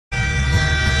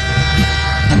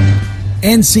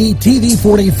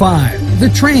NCTV45, The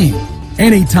Train,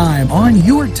 anytime on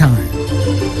your time.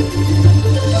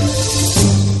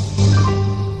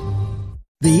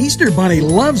 The Easter Bunny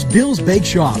loves Bill's Bake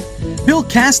Shop. Bill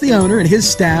Cass, the owner, and his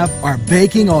staff are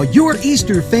baking all your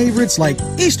Easter favorites like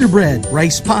Easter bread,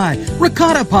 rice pie,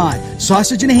 ricotta pie,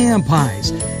 sausage and ham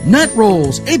pies, nut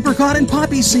rolls, apricot and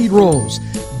poppy seed rolls,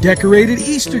 decorated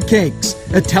Easter cakes,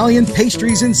 Italian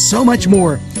pastries, and so much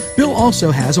more. Bill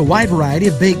also has a wide variety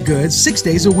of baked goods 6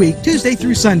 days a week, Tuesday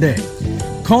through Sunday.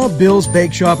 Call Bill's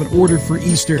Bake Shop and order for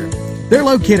Easter. They're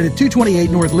located at 228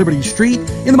 North Liberty Street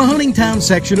in the Mahoning Town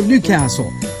section of Newcastle.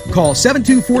 Call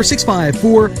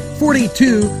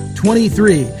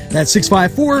 724-654-4223. That's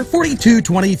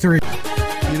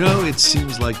 654-4223. You know, it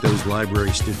seems like those library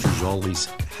stitchers always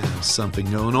have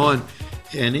something going on,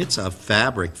 and it's a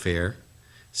fabric fair.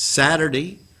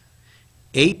 Saturday,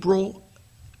 April,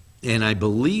 and I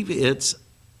believe it's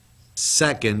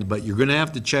 2nd, but you're going to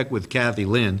have to check with Kathy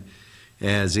Lynn,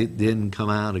 as it didn't come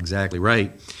out exactly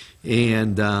right.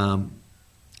 And,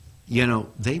 you know,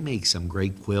 they make some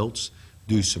great quilts,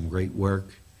 do some great work.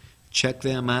 Check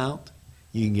them out.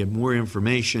 You can get more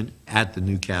information at the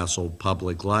Newcastle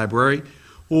Public Library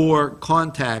or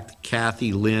contact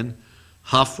Kathy Lynn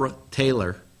Huffra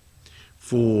Taylor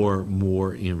for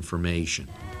more information.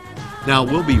 Now,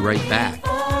 we'll be right back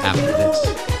after this.